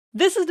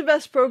This is the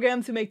best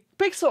program to make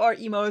pixel art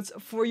emotes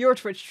for your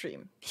Twitch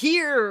stream.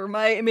 Here,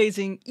 my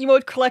amazing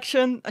emote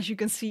collection. As you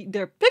can see,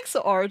 they're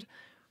pixel art.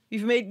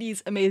 We've made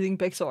these amazing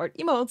pixel art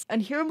emotes,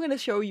 and here I'm going to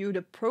show you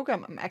the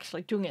program I'm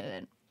actually doing it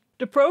in.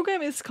 The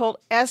program is called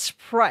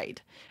Aseprite,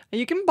 and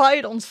you can buy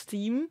it on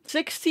Steam.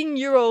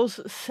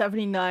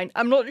 €16.79.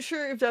 I'm not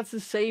sure if that's the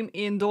same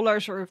in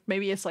dollars or if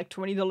maybe it's like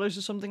 $20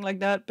 or something like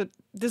that, but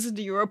this is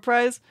the euro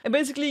price. And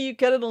basically you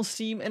get it on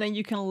Steam and then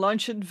you can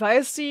launch it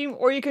via Steam,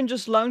 or you can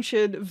just launch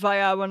it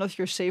via one of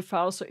your save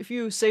files. So if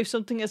you save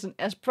something as an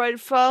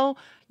Aseprite file,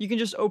 you can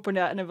just open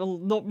that and it will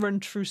not run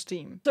through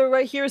Steam. So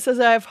right here it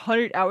says I have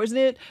 100 hours in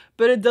it,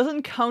 but it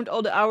doesn't count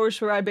all the hours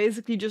where I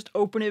basically just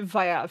open it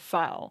via a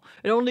file.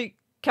 It only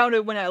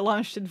counted when I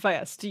launched it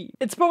via Steam.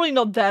 It's probably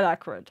not that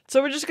accurate.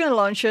 So we're just gonna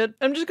launch it.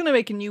 I'm just gonna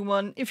make a new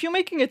one. If you're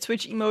making a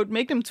Twitch emote,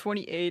 make them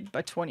 28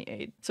 by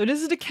 28. So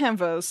this is the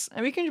canvas,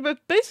 and we can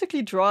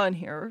basically draw in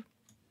here.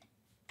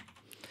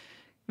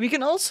 We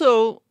can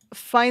also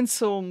find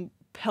some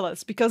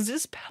palettes, because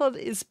this palette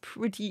is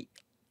pretty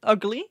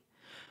ugly.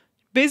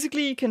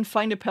 Basically, you can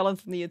find a palette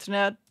on the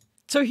internet.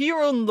 So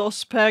here on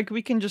Pack,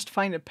 we can just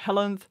find a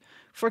palette.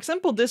 For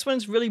example, this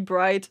one's really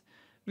bright.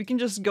 We can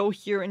just go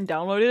here and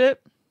download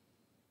it.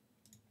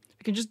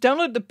 We can just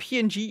download the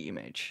PNG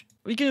image.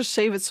 We can just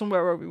save it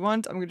somewhere where we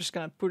want. I'm just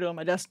gonna put it on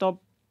my desktop.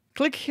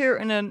 Click here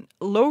and then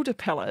load a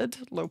palette,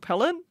 load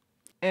palette.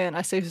 And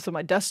I saved it on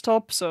my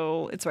desktop,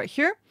 so it's right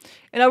here.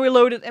 And now we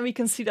load it and we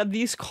can see that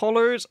these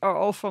colors are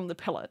all from the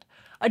palette.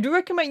 I do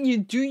recommend you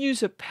do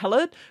use a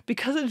palette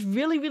because it's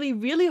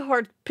really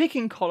hard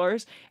picking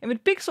colors. And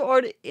with pixel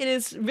art, it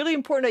is really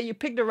important that you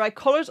pick the right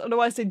colors,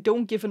 otherwise they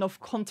don't give enough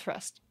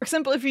contrast. For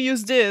example, if you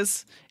use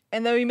this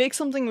and then we make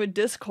something with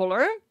this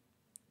color,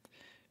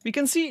 we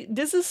can see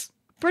this is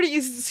pretty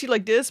easy to see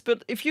like this,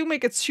 but if you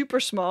make it super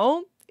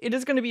small, it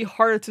is going to be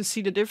harder to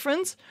see the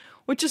difference,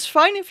 which is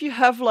fine if you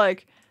have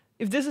like,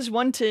 if this is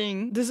one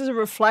thing, this is a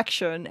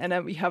reflection, and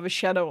then we have a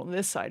shadow on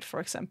this side,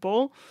 for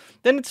example,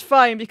 then it's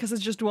fine because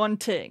it's just one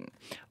thing.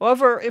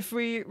 However, if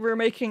we're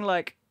making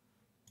like,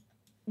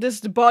 this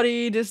is the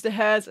body, this is the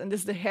head, and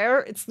this is the hair,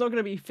 it's not going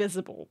to be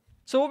visible.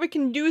 So what we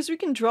can do is we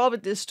can draw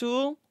with this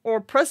tool,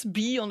 or press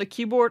B on the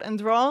keyboard and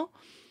draw.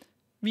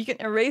 We can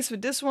erase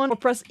with this one, or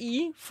press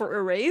E for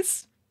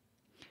erase.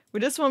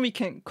 With this one we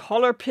can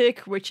color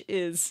pick, which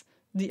is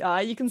the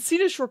eye. You can see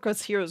the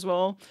shortcuts here as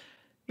well.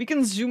 We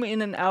can zoom in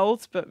and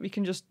out, but we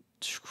can just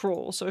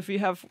scroll. So if we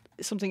have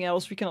something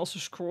else, we can also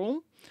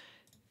scroll.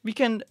 We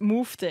can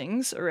move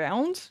things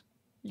around.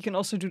 You can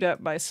also do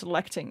that by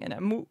selecting, and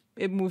then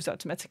it moves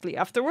automatically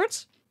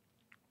afterwards.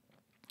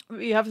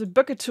 We have the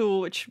bucket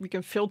tool, which we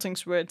can fill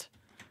things with.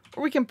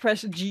 Or we can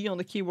press G on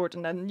the keyboard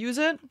and then use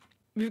it.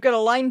 We've got a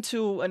line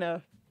tool and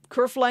a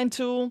curve line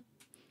tool.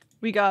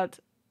 We got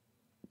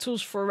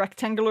tools for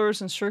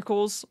rectangulars and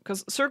circles,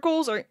 because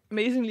circles are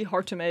amazingly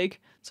hard to make.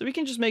 So we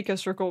can just make a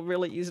circle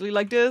really easily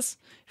like this.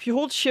 If you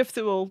hold shift,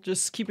 it will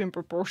just keep in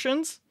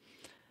proportions.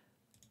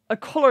 A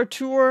color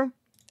tour,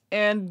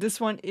 and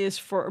this one is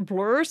for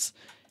blurs.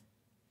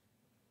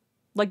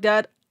 Like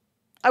that.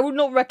 I would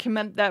not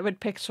recommend that with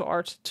pixel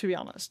art, to be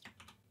honest.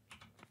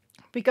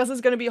 Because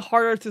it's going to be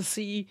harder to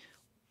see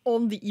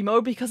on the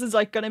emote, because it's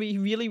like going to be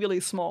really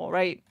small,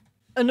 right?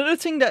 Another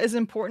thing that is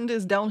important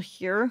is down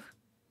here.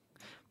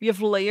 We have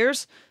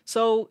layers.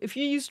 So if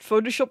you used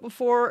Photoshop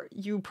before,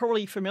 you're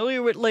probably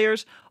familiar with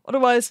layers.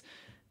 Otherwise,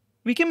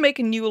 we can make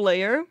a new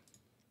layer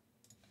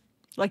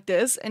like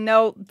this. And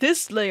now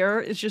this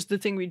layer is just the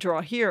thing we draw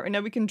here. And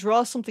now we can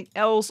draw something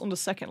else on the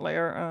second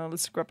layer.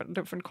 Let's grab a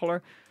different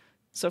color.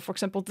 So for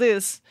example,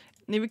 this.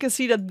 And then we can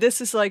see that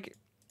this is like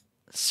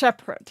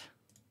separate.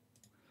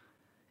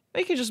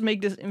 You can just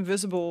make this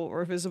invisible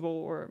or visible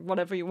or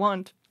whatever you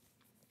want.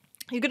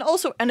 You can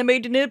also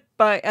animate it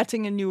by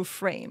adding a new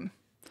frame.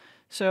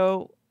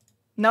 So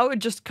now it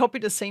just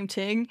copied the same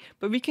thing,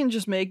 but we can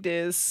just make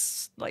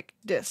this like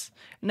this.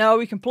 Now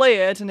we can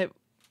play it and it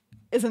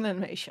is an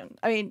animation.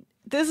 I mean,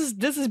 this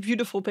is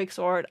beautiful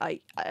pixel art. I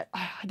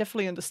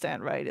definitely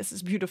understand, right? This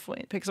is beautiful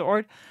in pixel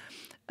art.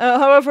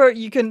 However,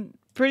 you can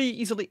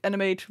pretty easily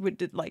animate with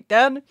it like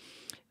that.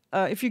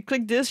 If you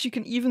click this, you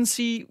can even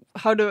see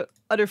how the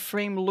other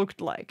frame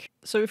looked like.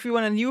 So if we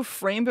want a new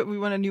frame, but we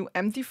want a new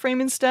empty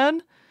frame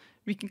instead,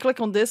 we can click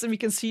on this and we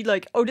can see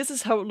like, oh, this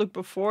is how it looked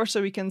before.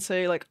 So we can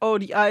say like, oh,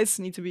 the eyes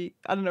need to be,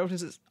 I don't know if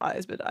this is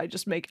eyes, but I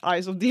just make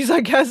eyes of these,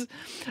 I guess.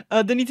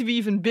 They need to be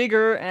even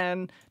bigger.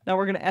 And now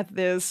we're going to add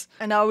this.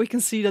 And now we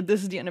can see that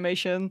this is the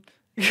animation.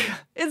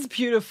 It's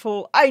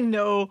beautiful. I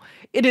know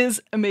it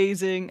is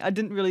amazing. I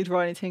didn't really draw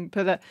anything,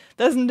 but that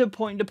isn't the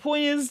point. The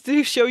point is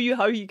to show you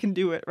how you can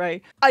do it,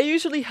 right? I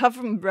usually have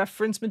a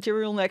reference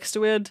material next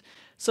to it.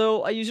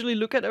 So I usually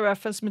look at a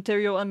reference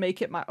material and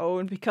make it my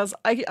own, because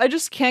I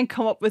just can't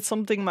come up with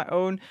something my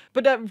own.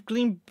 But that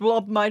green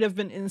blob might have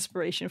been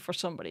inspiration for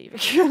somebody.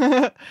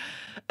 If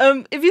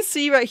you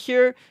see right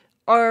here,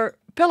 our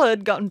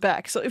palette gotten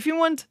back. So if you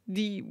want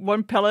the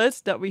one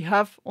palette that we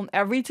have on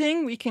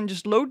everything, we can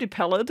just load the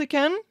palette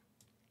again.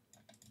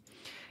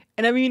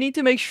 And then we need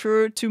to make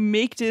sure to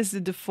make this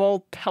the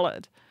default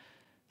palette.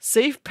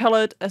 save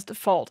palette as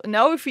default. And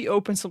now if we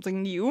open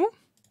something new,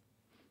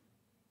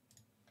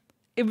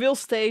 it will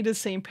stay the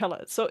same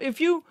palette. So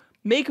if you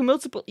make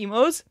multiple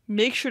emotes,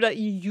 make sure that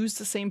you use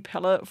the same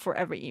palette for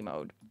every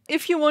emote.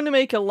 If you want to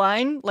make a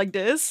line like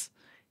this,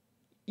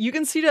 you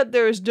can see that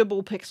there is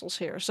double pixels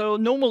here. So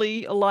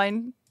normally a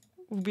line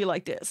would be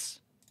like this.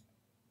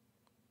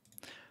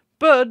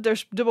 But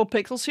there's double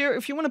pixels here.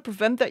 If you want to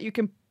prevent that, you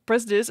can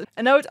press this,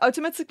 and now it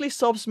automatically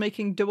stops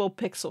making double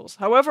pixels.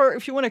 However,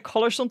 if you want to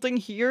color something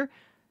here,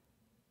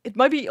 it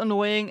might be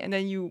annoying, and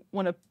then you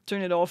want to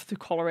turn it off to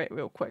color it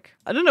real quick.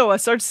 I don't know, I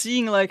start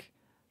seeing like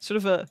sort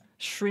of a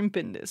shrimp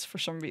in this for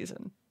some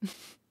reason.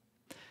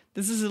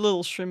 This is a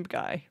little shrimp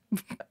guy.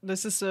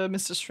 This is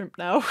Mr. Shrimp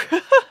now.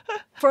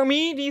 For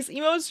me, these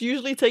emotes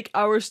usually take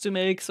hours to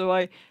make, so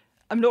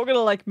I'm not gonna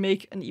like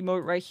make an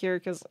emote right here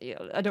because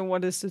I don't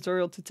want this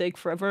tutorial to take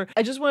forever.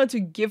 I just wanted to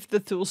give the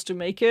tools to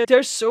make it.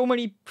 There's so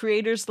many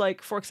creators,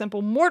 like for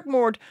example Mort,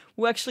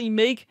 who actually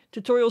make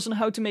tutorials on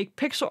how to make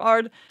pixel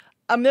art.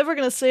 I'm never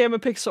gonna say I'm a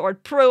pixel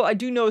art pro. I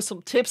do know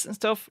some tips and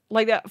stuff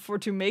like that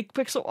to make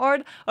pixel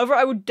art. However,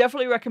 I would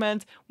definitely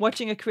recommend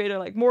watching a creator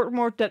like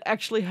Mort that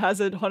actually has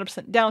it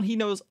 100% down. He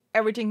knows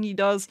everything he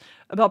does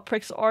about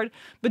pixel art.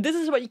 But this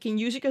is what you can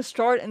use. You can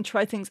start and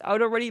try things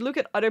out already. Look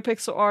at other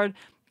pixel art.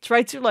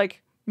 Try to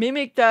like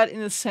mimic that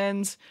in a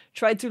sense.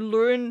 Try to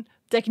learn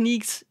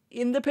techniques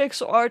in the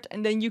pixel art,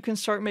 and then you can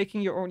start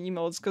making your own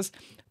emotes. Because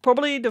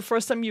probably the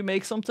first time you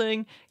make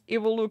something, it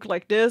will look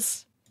like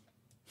this.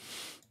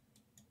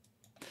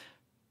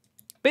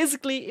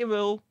 Basically, it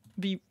will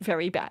be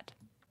very bad.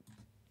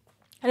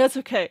 And that's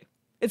okay.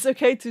 It's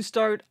okay to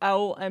start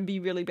out and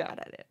be really bad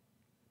at it.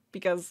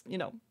 Because, you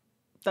know,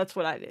 that's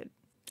what I did.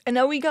 And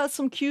now we got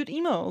some cute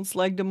emotes,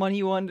 like the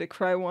money one, the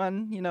cry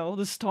one, you know,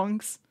 the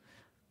stonks.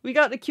 We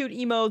got the cute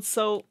emotes,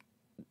 so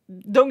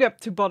don't get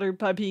too bothered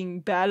by being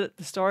bad at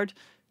the start.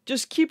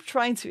 Just keep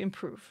trying to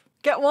improve.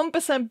 Get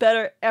 1%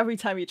 better every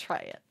time you try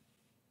it.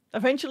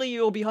 Eventually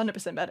you will be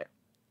 100% better.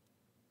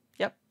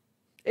 Yep.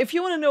 If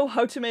you want to know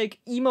how to make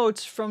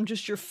emotes from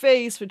just your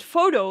face with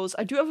photos,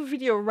 I do have a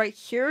video right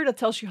here that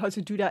tells you how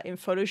to do that in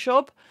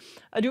Photoshop.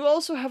 I do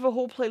also have a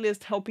whole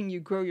playlist helping you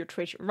grow your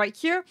Twitch right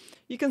here.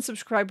 You can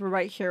subscribe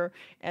right here,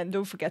 and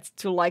don't forget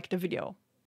to like the video.